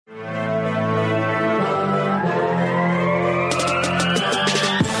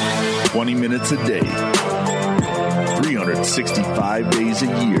minutes a day, 365 days a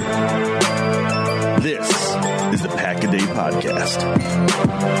year. This is the Pack-A-Day Podcast.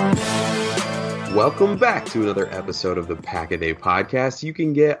 Welcome back to another episode of the Pack-A-Day Podcast. You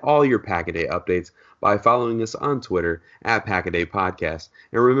can get all your Pack-A-Day updates by following us on Twitter at Pack-A-Day Podcast.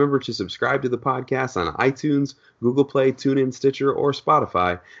 And remember to subscribe to the podcast on iTunes, Google Play, TuneIn, Stitcher, or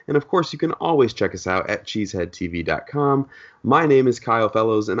Spotify. And of course, you can always check us out at cheeseheadtv.com. My name is Kyle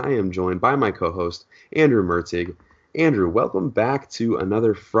Fellows, and I am joined by my co-host, Andrew Mertig. Andrew, welcome back to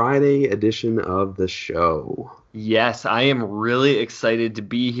another Friday edition of the show. Yes, I am really excited to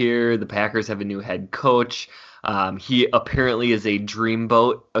be here. The Packers have a new head coach. He apparently is a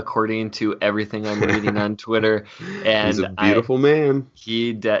dreamboat, according to everything I'm reading on Twitter. And he's a beautiful man.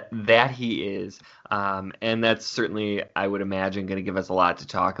 He is. And that's certainly, I would imagine, going to give us a lot to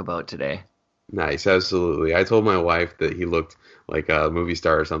talk about today. Nice, absolutely. I told my wife that he looked like a movie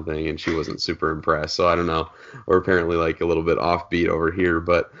star or something, and she wasn't super impressed. So I don't know. We're apparently like a little bit offbeat over here.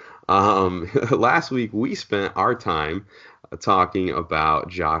 But last week we spent our time talking about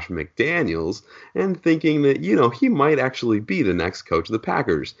Josh McDaniels and thinking that, he might actually be the next coach of the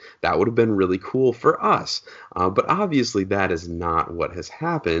Packers. That would have been really cool for us. But obviously that is not what has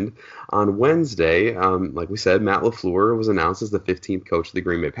happened. On Wednesday, like we said, Matt LaFleur was announced as the 15th coach of the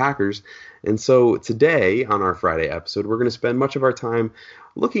Green Bay Packers. And so today on our Friday episode, we're going to spend much of our time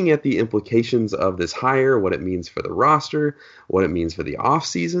looking at the implications of this hire, what it means for the roster, what it means for the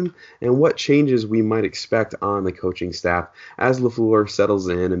offseason, and what changes we might expect on the coaching staff as LaFleur settles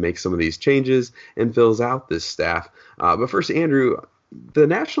in and makes some of these changes and fills out this staff. But first, Andrew, the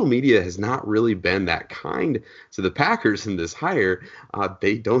national media has not really been that kind to the Packers in this hire.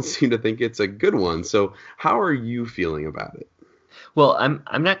 They don't seem to think it's a good one. So how are you feeling about it? Well,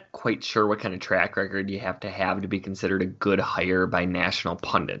 I'm not quite sure what kind of track record you have to be considered a good hire by national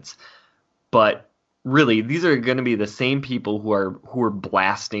pundits. But really, these are going to be the same people who are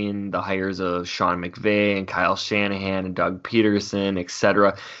blasting the hires of Sean McVay and Kyle Shanahan and Doug Peterson,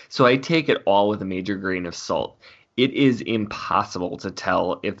 etc. So I take it all with a major grain of salt. It is impossible to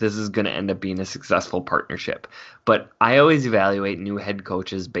tell if this is going to end up being a successful partnership. But I always evaluate new head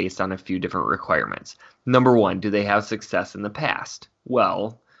coaches based on a few different requirements. Number one, do they have success in the past?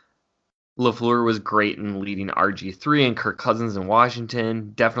 Well, LaFleur was great in leading RG3 and Kirk Cousins in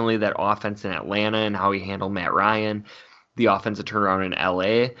Washington. Definitely that offense in Atlanta and how he handled Matt Ryan. The offensive turnaround in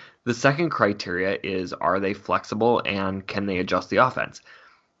LA. The second criteria is, are they flexible and can they adjust the offense?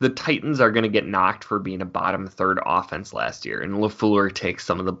 The Titans are going to get knocked for being a bottom third offense last year, and LaFleur takes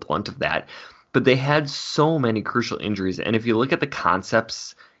some of the blunt of that. But they had so many crucial injuries, and if you look at the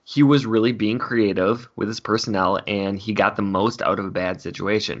concepts, he was really being creative with his personnel, and he got the most out of a bad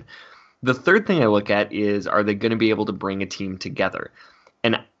situation. The third thing I look at is, are they going to be able to bring a team together?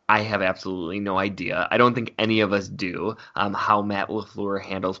 And I have absolutely no idea. I don't think any of us do, how Matt LaFleur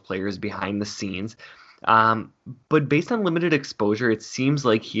handles players behind the scenes. But based on limited exposure, it seems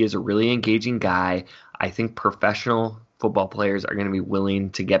like he is a really engaging guy. I think professional football players are going to be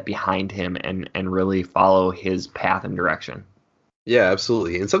willing to get behind him and really follow his path and direction. Yeah,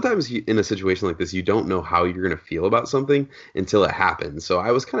 absolutely. And sometimes in a situation like this, you don't know how you're going to feel about something until it happens. So I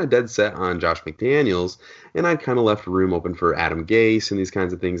was kind of dead set on Josh McDaniels, and I kind of left room open for Adam Gase and these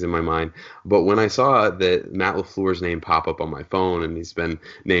kinds of things in my mind. But when I saw that Matt LaFleur's name pop up on my phone and he's been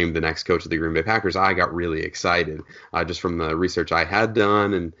named the next coach of the Green Bay Packers, I got really excited just from the research I had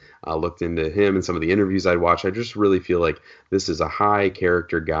done and looked into him and some of the interviews I'd watched. I just really feel like this is a high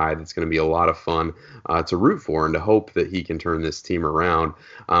character guy that's going to be a lot of fun to root for and to hope that he can turn this team around.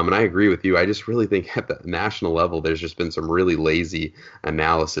 And I agree with you. I just really think at the national level, there's just been some really lazy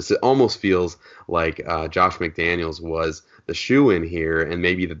analysis. It almost feels like Josh McDaniels was the shoe-in here, and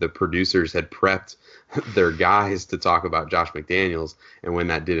maybe that the producers had prepped their guys to talk about Josh McDaniels, and when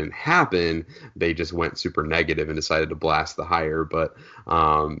that didn't happen, they just went super negative and decided to blast the hire. But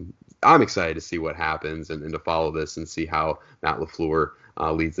I'm excited to see what happens and to follow this and see how Matt LaFleur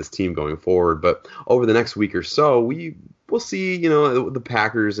leads this team going forward. But over the next week or so, we'll see, the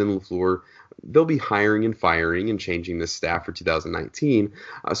Packers and LaFleur, they'll be hiring and firing and changing this staff for 2019.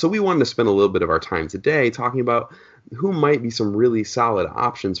 So we wanted to spend a little bit of our time today talking about who might be some really solid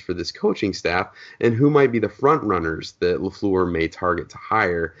options for this coaching staff and who might be the front runners that LaFleur may target to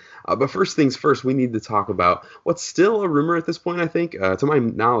hire. But first things first, we need to talk about what's still a rumor at this point, I think. To my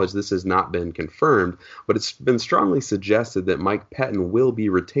knowledge, this has not been confirmed, but it's been strongly suggested that Mike Pettine will be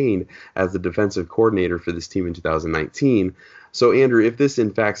retained as the defensive coordinator for this team in 2019. So, Andrew, if this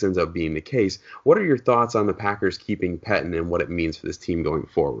in fact ends up being the case, what are your thoughts on the Packers keeping Pettine and what it means for this team going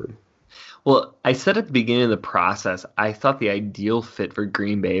forward? Well, I said at the beginning of the process, I thought the ideal fit for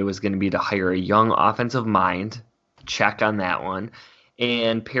Green Bay was going to be to hire a young offensive mind, check on that one,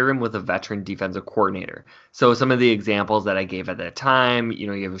 and pair him with a veteran defensive coordinator. So some of the examples that I gave at that time, you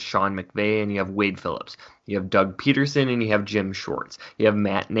have Sean McVay and you have Wade Phillips. You have Doug Peterson and you have Jim Schwartz. You have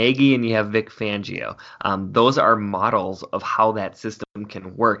Matt Nagy and you have Vic Fangio. Those are models of how that system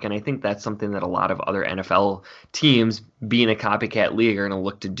can work. And I think that's something that a lot of other NFL teams, being a copycat league, are going to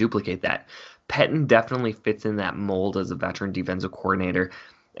look to duplicate that. Pettine definitely fits in that mold as a veteran defensive coordinator,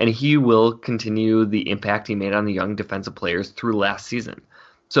 and he will continue the impact he made on the young defensive players through last season.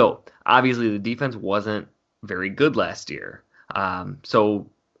 So obviously the defense wasn't very good last year. So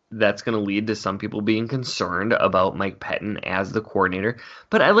that's going to lead to some people being concerned about Mike Pettine as the coordinator.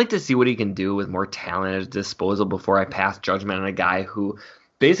 But I'd like to see what he can do with more talent at his disposal before I pass judgment on a guy who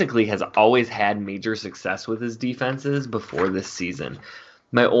basically has always had major success with his defenses before this season.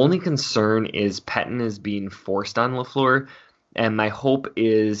 My only concern is Pettine is being forced on LaFleur, and my hope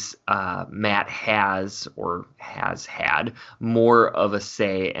is Matt has had more of a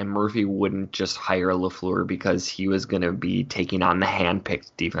say, and Murphy wouldn't just hire LaFleur because he was going to be taking on the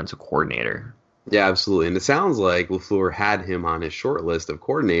hand-picked defensive coordinator. Yeah, absolutely. And it sounds like LaFleur had him on his short list of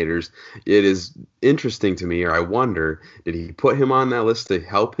coordinators. It is interesting to me, or I wonder, did he put him on that list to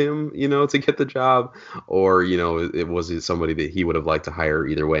help him, to get the job? Or, was it somebody that he would have liked to hire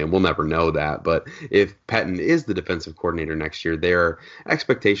either way? And we'll never know that. But if Pettine is the defensive coordinator next year, there are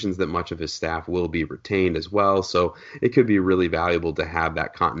expectations that much of his staff will be retained as well. So it could be really valuable to have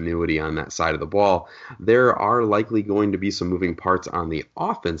that continuity on that side of the ball. There are likely going to be some moving parts on the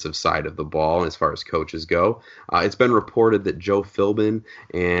offensive side of the ball as far as coaches go. It's been reported that Joe Philbin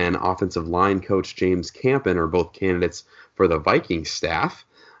and offensive line coach James Campen are both candidates for the Vikings staff.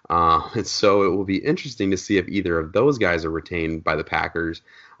 And so it will be interesting to see if either of those guys are retained by the Packers.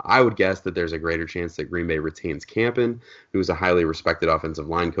 I would guess that there's a greater chance that Green Bay retains Campen, who's a highly respected offensive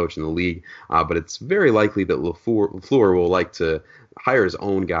line coach in the league. But it's very likely that LaFleur will like to hire his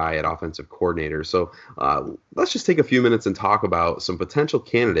own guy at offensive coordinator. So let's just take a few minutes and talk about some potential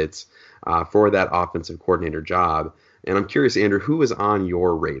candidates for that offensive coordinator job. And I'm curious, Andrew, who is on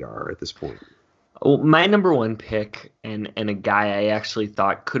your radar at this point? Well, my number one pick, and a guy I actually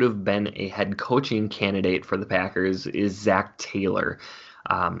thought could have been a head coaching candidate for the Packers, is Zach Taylor.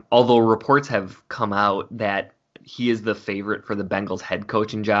 Although reports have come out that he is the favorite for the Bengals head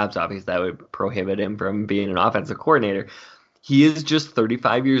coaching jobs, obviously that would prohibit him from being an offensive coordinator. He is just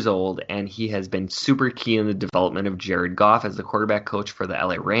 35 years old, and he has been super key in the development of Jared Goff as the quarterback coach for the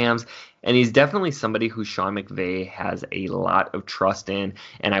LA Rams. And he's definitely somebody who Sean McVay has a lot of trust in,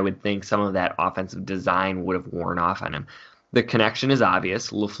 and I would think some of that offensive design would have worn off on him. The connection is obvious.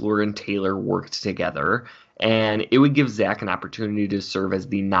 LaFleur and Taylor worked together, and it would give Zach an opportunity to serve as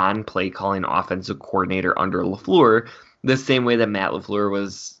the non-play calling offensive coordinator under LaFleur, the same way that Matt LaFleur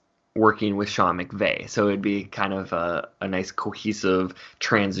was working with Sean McVay. So it'd be kind of a nice cohesive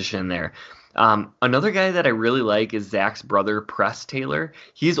transition there. Another guy that I really like is Zach's brother, Press Taylor.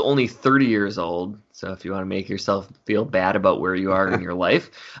 He's only 30 years old, so if you want to make yourself feel bad about where you are in your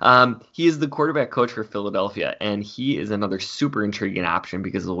life, he is the quarterback coach for Philadelphia, and he is another super intriguing option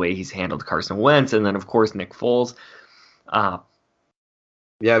because of the way he's handled Carson Wentz, and then, of course, Nick Foles.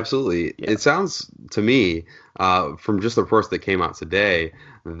 Yeah, absolutely. Yeah. It sounds to me, from just the reports that came out today,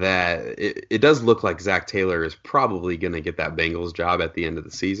 that it does look like Zach Taylor is probably going to get that Bengals job at the end of the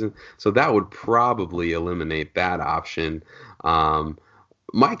season. So that would probably eliminate that option.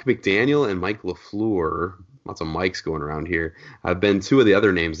 Mike McDaniel and Mike LaFleur, lots of Mikes going around here, have been two of the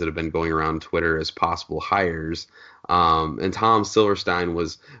other names that have been going around Twitter as possible hires. And Tom Silverstein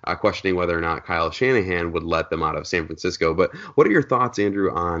was questioning whether or not Kyle Shanahan would let them out of San Francisco. But what are your thoughts,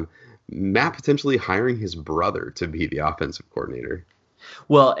 Andrew, on Matt potentially hiring his brother to be the offensive coordinator?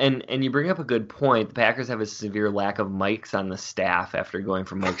 Well, and you bring up a good point. The Packers have a severe lack of Mikes on the staff after going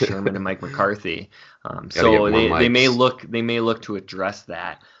from Mike Sherman to Mike McCarthy. So they may look to address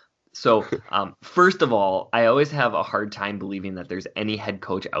that. So, first of all, I always have a hard time believing that there's any head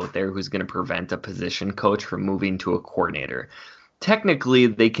coach out there who's going to prevent a position coach from moving to a coordinator. Technically,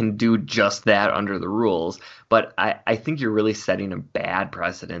 they can do just that under the rules, but I think you're really setting a bad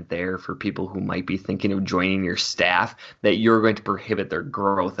precedent there for people who might be thinking of joining your staff, that you're going to prohibit their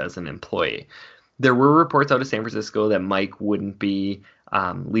growth as an employee. There were reports out of San Francisco that Mike wouldn't be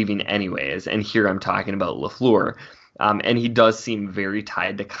leaving anyways, and here I'm talking about LaFleur. And he does seem very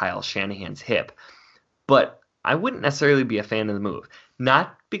tied to Kyle Shanahan's hip. But I wouldn't necessarily be a fan of the move.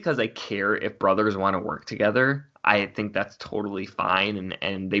 Not because I care if brothers want to work together. I think that's totally fine,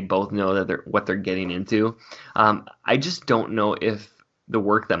 and they both know that what they're getting into. I just don't know if the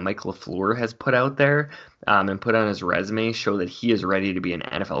work that Mike LaFleur has put out there and put on his resume show that he is ready to be an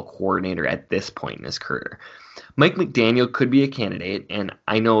NFL coordinator at this point in his career. Mike McDaniel could be a candidate, and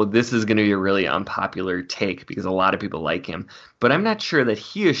I know this is going to be a really unpopular take because a lot of people like him, but I'm not sure that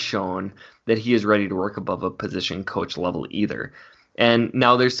he has shown that he is ready to work above a position coach level either. And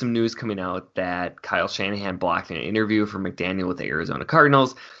now there's some news coming out that Kyle Shanahan blocked an interview for McDaniel with the Arizona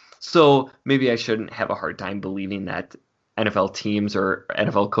Cardinals. So maybe I shouldn't have a hard time believing that NFL teams or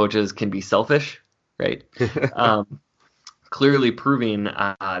NFL coaches can be selfish, right? Clearly proving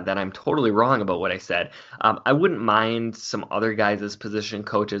that I'm totally wrong about what I said. I wouldn't mind some other guys as position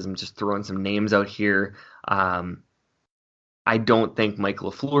coaches. I'm just throwing some names out here. I don't think Mike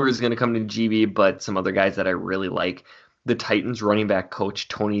LaFleur is going to come to GB, but some other guys that I really like. The Titans running back coach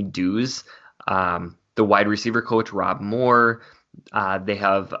Tony Dews, the wide receiver coach Rob Moore. They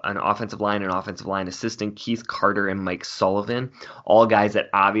have an offensive line and offensive line assistant, Keith Carter and Mike Sullivan, all guys that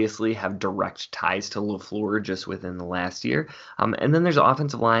obviously have direct ties to LaFleur just within the last year. And then there's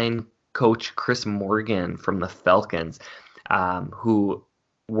offensive line coach Chris Morgan from the Falcons, who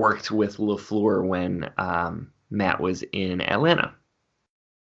worked with LaFleur when Matt was in Atlanta.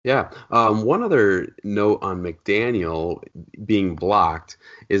 Yeah. One other note on McDaniel being blocked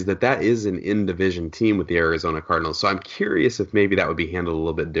is that is an in-division team with the Arizona Cardinals. So I'm curious if maybe that would be handled a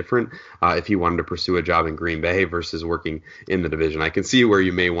little bit different if he wanted to pursue a job in Green Bay versus working in the division. I can see where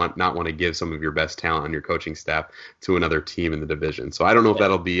you may not want to give some of your best talent on your coaching staff to another team in the division. So I don't know if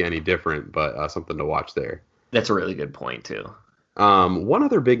that'll be any different, but something to watch there. That's a really good point, too. One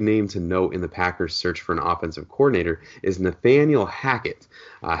other big name to note in the Packers' search for an offensive coordinator is Nathaniel Hackett.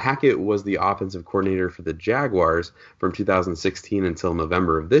 Hackett was the offensive coordinator for the Jaguars from 2016 until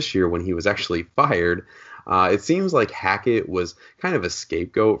November of this year when he was actually fired. It seems like Hackett was kind of a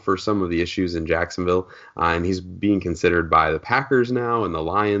scapegoat for some of the issues in Jacksonville, and he's being considered by the Packers now and the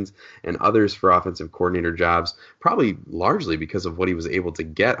Lions and others for offensive coordinator jobs, probably largely because of what he was able to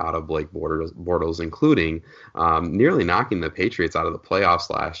get out of Blake Bortles, including nearly knocking the Patriots out of the playoffs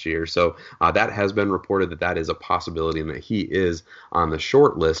last year. So that has been reported that is a possibility and that he is on the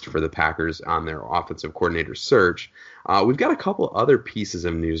short list for the Packers on their offensive coordinator search. We've got a couple other pieces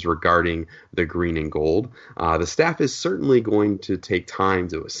of news regarding the green and gold. The staff is certainly going to take time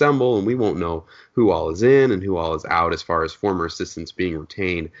to assemble, and we won't know who all is in and who all is out as far as former assistants being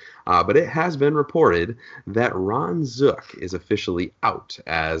retained. But it has been reported that Ron Zook is officially out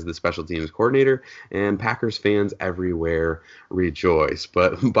as the special teams coordinator, and Packers fans everywhere rejoice.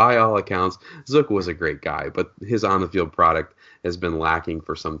 But by all accounts, Zook was a great guy, but his on-the-field product has been lacking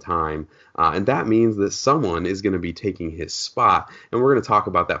for some time. And that means that someone is going to be taking his spot. And we're going to talk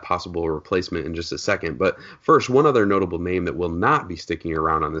about that possible replacement in just a second. But first, one other notable name that will not be sticking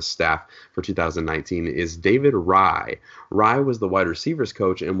around on this staff for 2019 is David Rye. Rye was the wide receivers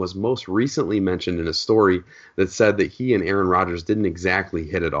coach and was most recently mentioned in a story that said that he and Aaron Rodgers didn't exactly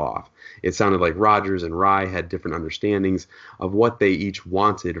hit it off. It sounded like Rodgers and Rye had different understandings of what they each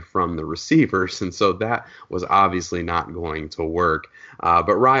wanted from the receivers, and so that was obviously not going to work.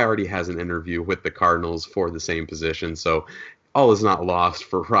 But Rye already has an interview with the Cardinals for the same position, so all is not lost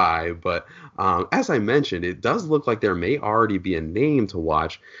for Rye. But as I mentioned, it does look like there may already be a name to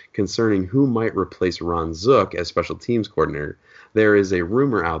watch concerning who might replace Ron Zook as special teams coordinator. There is a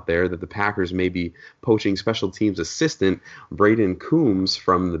rumor out there that the Packers may be poaching special teams assistant Braden Coombs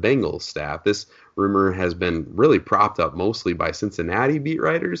from the Bengals staff. This rumor has been really propped up mostly by Cincinnati beat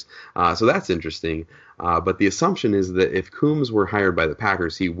writers, so that's interesting. But the assumption is that if Coombs were hired by the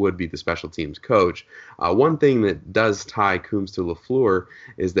Packers, he would be the special teams coach. One thing that does tie Coombs to LaFleur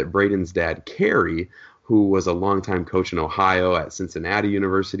is that Braden's dad, Kerry, who was a longtime coach in Ohio at Cincinnati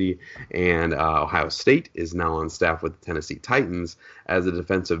University and Ohio State, is now on staff with the Tennessee Titans as a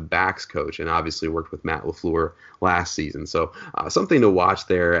defensive backs coach and obviously worked with Matt LaFleur last season. So something to watch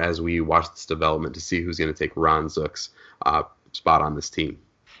there as we watch this development to see who's going to take Ron Zook's spot on this team.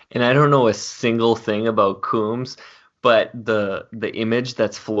 And I don't know a single thing about Coombs, but the image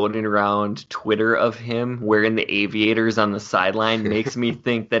that's floating around Twitter of him wearing the aviators on the sideline makes me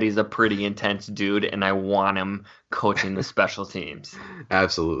think that he's a pretty intense dude, and I want him coaching the special teams.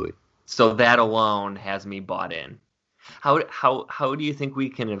 Absolutely. So that alone has me bought in. How do you think we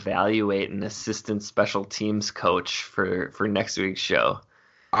can evaluate an assistant special teams coach for next week's show?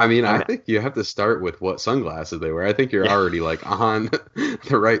 I mean, I think you have to start with what sunglasses they wear. I think you're already on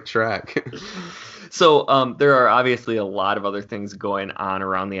the right track. So there are obviously a lot of other things going on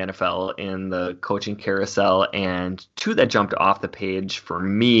around the NFL in the coaching carousel, and two that jumped off the page for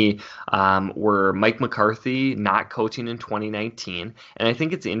me were Mike McCarthy not coaching in 2019, and I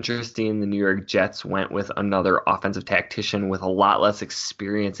think it's interesting the New York Jets went with another offensive tactician with a lot less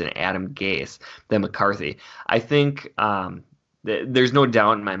experience in Adam Gase than McCarthy. I think there's no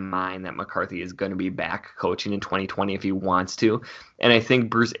doubt in my mind that McCarthy is going to be back coaching in 2020 if he wants to. And I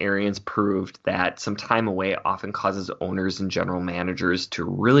think Bruce Arians proved that some time away often causes owners and general managers to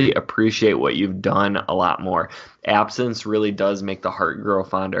really appreciate what you've done a lot more. Absence really does make the heart grow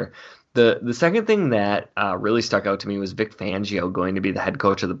fonder. The second thing that really stuck out to me was Vic Fangio going to be the head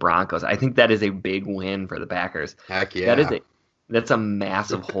coach of the Broncos. I think that is a big win for the Packers. Heck yeah. That's a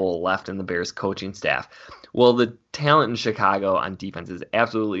massive hole left in the Bears coaching staff. Well, the talent in Chicago on defense is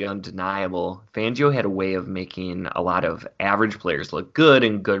absolutely undeniable. Fangio had a way of making a lot of average players look good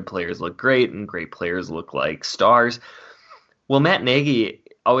and good players look great and great players look like stars. Well, Matt Nagy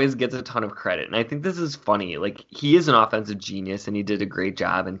always gets a ton of credit, and I think this is funny. Like, he is an offensive genius, and he did a great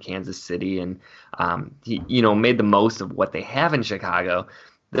job in Kansas City, and he made the most of what they have in Chicago.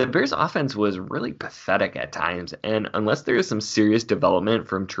 The Bears' offense was really pathetic at times, and unless there is some serious development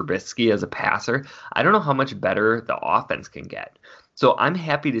from Trubisky as a passer, I don't know how much better the offense can get. So I'm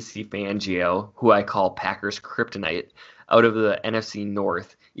happy to see Fangio, who I call Packers kryptonite, out of the NFC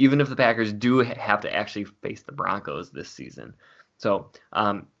North, even if the Packers do have to actually face the Broncos this season. So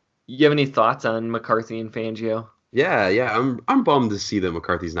you have any thoughts on McCarthy and Fangio? Yeah, I'm bummed to see that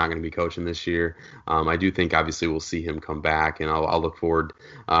McCarthy's not going to be coaching this year. I do think obviously we'll see him come back, and I'll look forward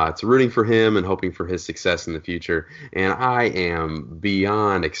to rooting for him and hoping for his success in the future. And I am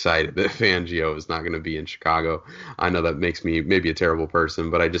beyond excited that Fangio is not going to be in Chicago. I know that makes me maybe a terrible person,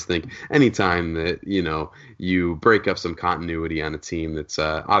 but I just think anytime that you break up some continuity on a team that's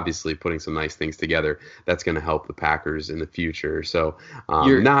obviously putting some nice things together, that's going to help the Packers in the future. So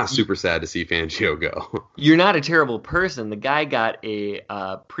I'm not super sad to see Fangio go. You're not a terrible person. The guy got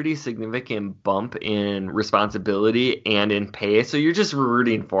a pretty significant bump in responsibility and in pay, so you're just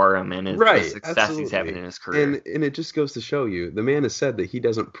rooting for him and the success absolutely. He's having in his career. And it just goes to show you, the man has said that he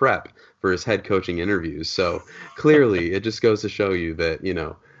doesn't prep for his head coaching interviews, so clearly it just goes to show you that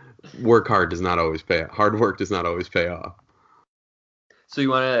work hard does not always pay. Hard work does not always pay off. So you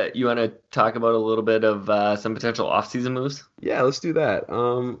wanna talk about a little bit of some potential offseason moves? Yeah, let's do that.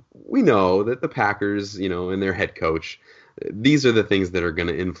 We know that the Packers, and their head coach, these are the things that are going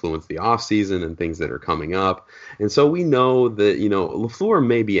to influence the offseason and things that are coming up. And so we know that, LaFleur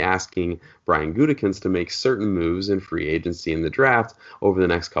may be asking Brian Gutekunst to make certain moves in free agency and the draft over the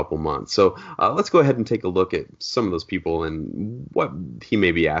next couple months. So let's go ahead and take a look at some of those people and what he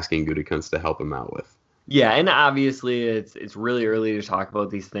may be asking Gutekunst to help him out with. Yeah, and obviously it's really early to talk about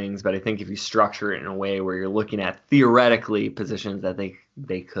these things, but I think if you structure it in a way where you're looking at theoretically positions that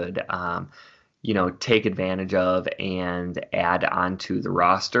they could take advantage of and add onto the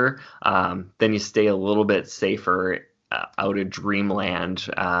roster, then you stay a little bit safer out of dreamland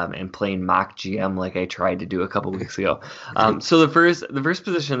and playing mock GM like I tried to do a couple weeks ago. So the first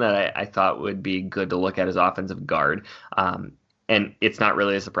position that I thought would be good to look at is offensive guard. And it's not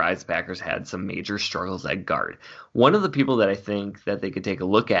really a surprise the Packers had some major struggles at guard. One of the people that I think that they could take a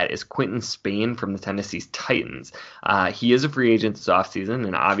look at is Quinton Spain from the Tennessee Titans. He is a free agent this offseason,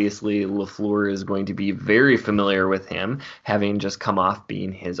 and obviously LaFleur is going to be very familiar with him, having just come off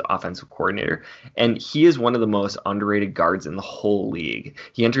being his offensive coordinator. And he is one of the most underrated guards in the whole league.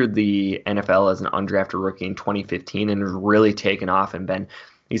 He entered the NFL as an undrafted rookie in 2015 and has really taken off and been.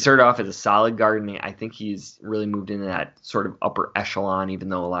 He started off as a solid guard, and I think he's really moved into that sort of upper echelon, even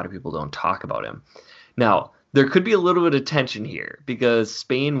though a lot of people don't talk about him. Now, there could be a little bit of tension here because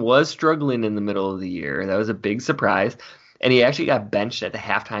Spain was struggling in the middle of the year. That was a big surprise, and he actually got benched at the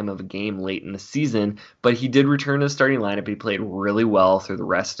halftime of a game late in the season, but he did return to the starting lineup. He played really well through the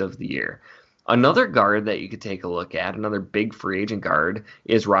rest of the year. Another guard that you could take a look at, another big free agent guard,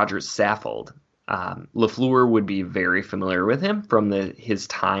 is Roger Saffold. LaFleur would be very familiar with him from his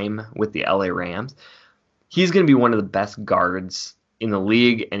time with the LA Rams. He's going to be one of the best guards in the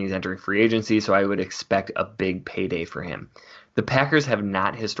league, and he's entering free agency, so I would expect a big payday for him. The Packers have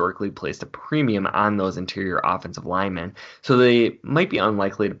not historically placed a premium on those interior offensive linemen, so they might be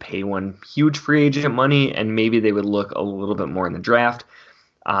unlikely to pay one huge free agent money, and maybe they would look a little bit more in the draft.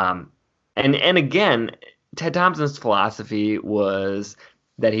 And again, Ted Thompson's philosophy was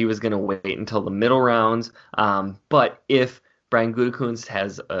that he was going to wait until the middle rounds. But if Brian Gutekunst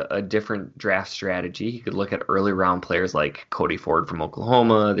has a different draft strategy, he could look at early round players like Cody Ford from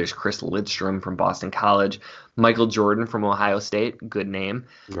Oklahoma. There's Chris Lidstrom from Boston College. Michael Jordan from Ohio State. Good name.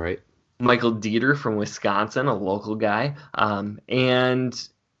 Right. Michael Dieter from Wisconsin, a local guy. And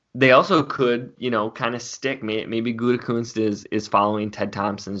they also could, kind of stick. Maybe Gutekunst is following Ted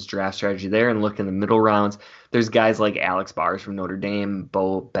Thompson's draft strategy there and look in the middle rounds. There's guys like Alex Bars from Notre Dame,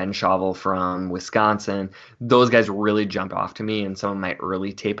 Ben Chauvel from Wisconsin. Those guys really jumped off to me in some of my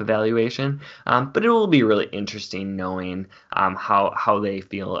early tape evaluation. But it will be really interesting knowing how they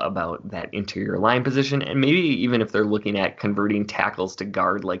feel about that interior line position, and maybe even if they're looking at converting tackles to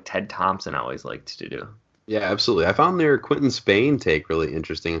guard like Ted Thompson always liked to do. Yeah, absolutely. I found their Quentin Spain take really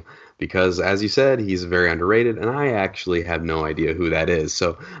interesting because, as you said, he's very underrated, and I actually have no idea who that is.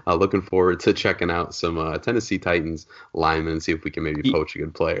 So looking forward to checking out some Tennessee Titans linemen and see if we can maybe poach a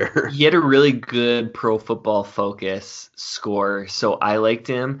good player. He had a really good Pro Football Focus score, so I liked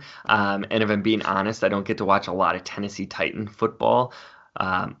him. And if I'm being honest, I don't get to watch a lot of Tennessee Titan football,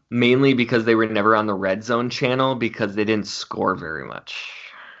 mainly because they were never on the Red Zone channel because they didn't score very much.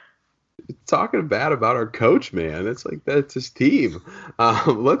 Talking bad about our coach, man. It's like that's his team.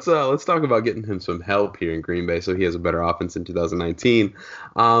 Let's talk about getting him some help here in Green Bay so he has a better offense in 2019.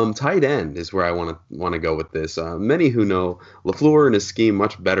 Tight end is where I want to go with this. Many who know LaFleur and his scheme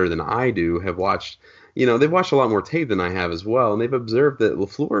much better than I do have watched. They've watched a lot more tape than I have as well, and they've observed that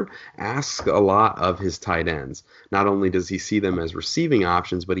LaFleur asks a lot of his tight ends. Not only does he see them as receiving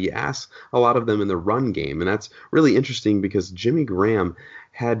options, but he asks a lot of them in the run game, and that's really interesting because Jimmy Graham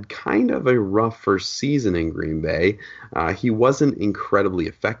had kind of a rough first season in Green Bay. He wasn't incredibly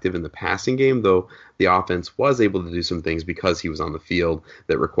effective in the passing game, though the offense was able to do some things because he was on the field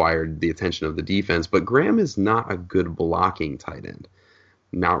that required the attention of the defense. But Graham is not a good blocking tight end.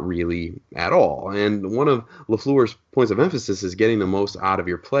 Not really at all. And one of LaFleur's points of emphasis is getting the most out of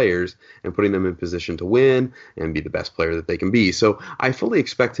your players and putting them in position to win and be the best player that they can be. So I fully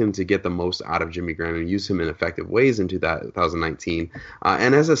expect him to get the most out of Jimmy Graham and use him in effective ways in 2019.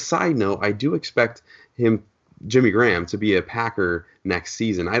 And as a side note, I do expect Jimmy Graham to be a Packer next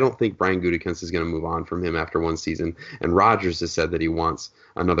season. I don't think Brian Gutekunst is going to move on from him after one season, and Rodgers has said that he wants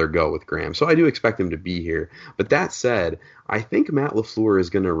another go with Graham. So I do expect him to be here. But that said, I think Matt LaFleur is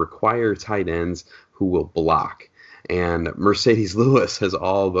going to require tight ends who will block. And Mercedes Lewis has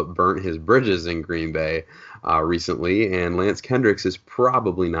all but burnt his bridges in Green Bay recently, and Lance Kendricks is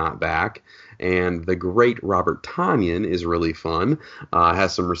probably not back. And the great Robert Tonyan is really fun,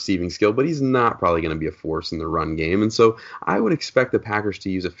 has some receiving skill, but he's not probably going to be a force in the run game. And so I would expect the Packers to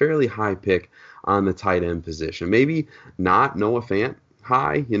use a fairly high pick on the tight end position. Maybe not Noah Fant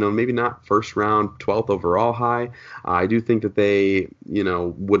high, maybe not first round, 12th overall high. I do think that they,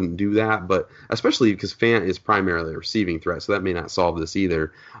 wouldn't do that, but especially because Fant is primarily a receiving threat, so that may not solve this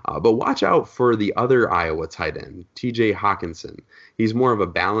either. But watch out for the other Iowa tight end, TJ Hawkinson. He's more of a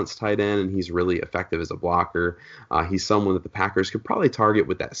balanced tight end, and he's really effective as a blocker. He's someone that the Packers could probably target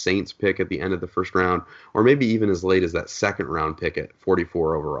with that Saints pick at the end of the first round, or maybe even as late as that second round pick at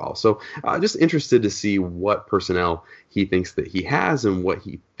 44 overall. So just interested to see what personnel he thinks that he has and what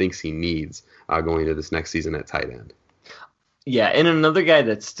he thinks he needs going into this next season at tight end. Yeah, and another guy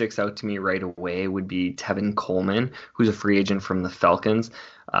that sticks out to me right away would be Tevin Coleman, who's a free agent from the Falcons.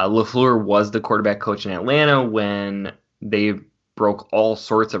 LaFleur was the quarterback coach in Atlanta when they broke all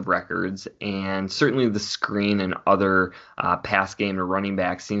sorts of records, and certainly the screen and other pass game to running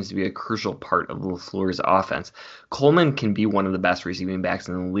back seems to be a crucial part of LaFleur's offense. Coleman can be one of the best receiving backs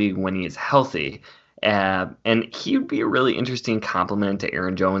in the league when he is healthy, and he would be a really interesting complement to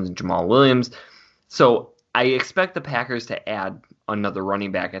Aaron Jones and Jamal Williams. So I expect the Packers to add another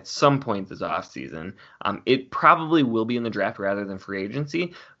running back at some point this offseason. It probably will be in the draft rather than free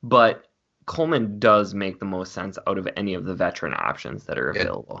agency, but Coleman does make the most sense out of any of the veteran options that are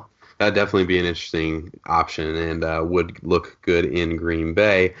available. That'd definitely be an interesting option and would look good in Green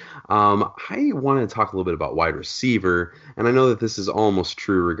Bay. I want to talk a little bit about wide receiver, and I know that this is almost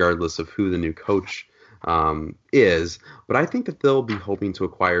true regardless of who the new coach is, but I think that they'll be hoping to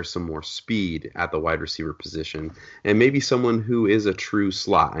acquire some more speed at the wide receiver position and maybe someone who is a true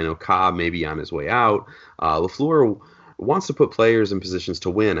slot. I know Cobb may be on his way out. LaFleur wants to put players in positions to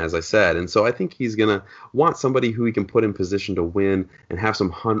win, as I said, and so I think he's going to want somebody who he can put in position to win and have some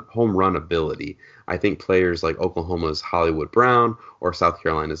home run ability. I think players like Oklahoma's Hollywood Brown or South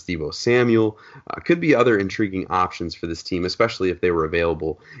Carolina's Deebo Samuel could be other intriguing options for this team, especially if they were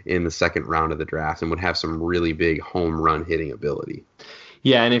available in the second round of the draft and would have some really big home run hitting ability.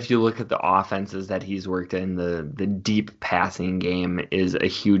 Yeah, and if you look at the offenses that he's worked in, the deep passing game is a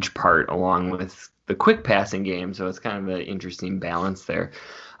huge part along with the quick passing game, so it's kind of an interesting balance there.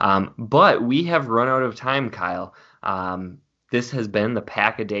 But we have run out of time, Kyle. This has been the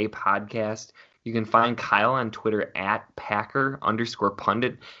Pack-A-Day podcast. You can find Kyle on Twitter at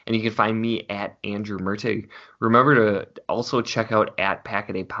Packer_pundit, and you can find me at Andrew Mertig. Remember to also check out at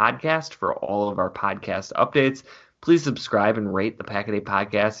Pack-A-Day Podcast for all of our podcast updates. Please subscribe and rate the Pack-A-Day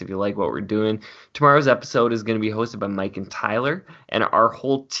Podcast if you like what we're doing. Tomorrow's episode is going to be hosted by Mike and Tyler, and our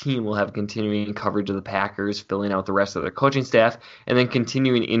whole team will have continuing coverage of the Packers, filling out the rest of their coaching staff, and then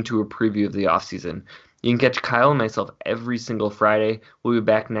continuing into a preview of the offseason. You can catch Kyle and myself every single Friday. We'll be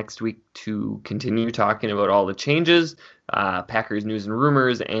back next week to continue talking about all the changes, Packers news and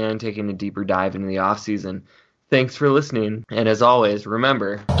rumors, and taking a deeper dive into the offseason. Thanks for listening, and as always,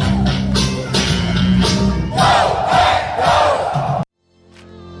 remember...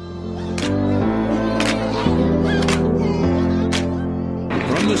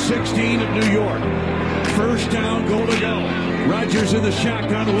 From the 16 of New York, first down, goal to go. Rodgers in the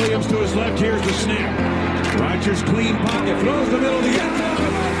shotgun, Williams to his left, here's the snap. Rodgers clean pocket, throws the middle of the end zone,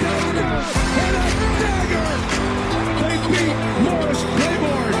 and a dagger! They beat Morris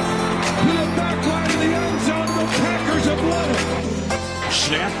Claiborne to the back line of the end zone. The Packers have won it.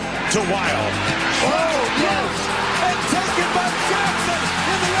 Snap to Wild. Oh, yes! And taken by Jackson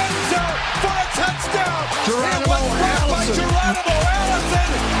in the end zone for a touchdown. Geronimo Allison.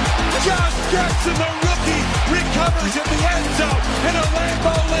 Josh Jackson, the rookie, recovers in the end zone in a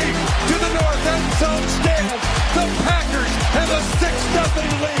Lambeau lead to the north end zone stands. The Packers have a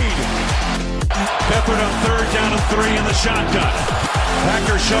 6-0 lead. Peppered on third down and 3 in the shotgun.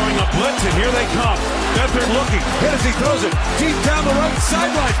 Packers showing a blitz, and here they come. Beathard looking, hit as he throws it deep down the right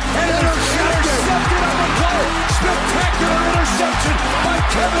sideline, and intercepted on the play. Spectacular interception by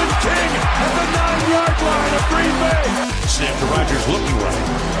Kevin King at the 9-yard line of Green Bay. Snap to Rodgers looking right.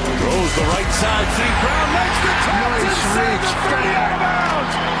 Throws the right side. St. Brown makes the catch inside the 30 out of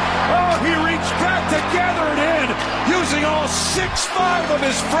bounds. Oh, he reached back to gather it in, using all 6'5" of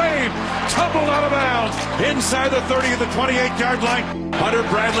his frame. Tumbled out of bounds inside the 30 of the 28-yard line. Hunter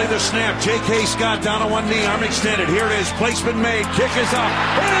Bradley the snap. J.K. Scott down on one knee, arm extended. Here it is. Placement made. Kick is up.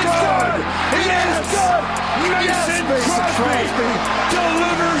 It is good. It is good. Mason Crosby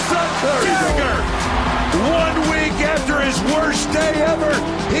delivers the dagger. 1 week after his worst day ever,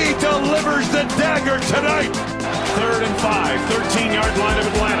 he delivers the dagger tonight. 3rd and 5, 13-yard line of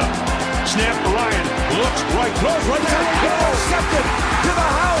Atlanta. Snap to Ryan, looks right, throws right down, intercepted to the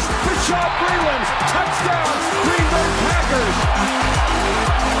house. Rashad Breeland, touchdown, Green Bay Packers.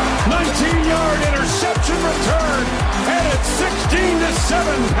 19-yard interception return, and it's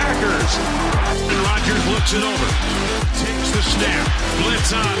 16-7 Packers. And Rodgers looks it over, takes the snap,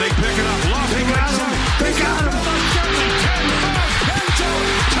 blitz on, they pick it up, they got him, they got him.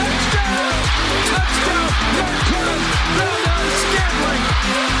 10-5, touchdown, Marquez, Scantling,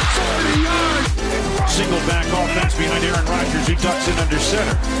 40 yards. Single back offense behind Aaron Rodgers, who ducks in under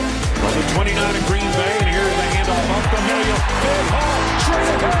center. From the 29 of Green Bay, and here's the handoff up the middle. Big Hall,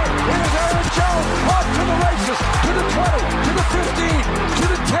 straight ahead. Here's Aaron Jones, off to the races, to the 20, to the 15, to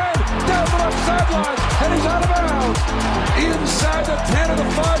the 10, down the left sideline, and he's out of bounds. Inside the 10 of the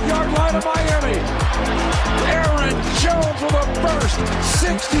 5-yard line of Miami. Aaron Jones with a burst,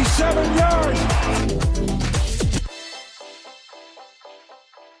 67 yards.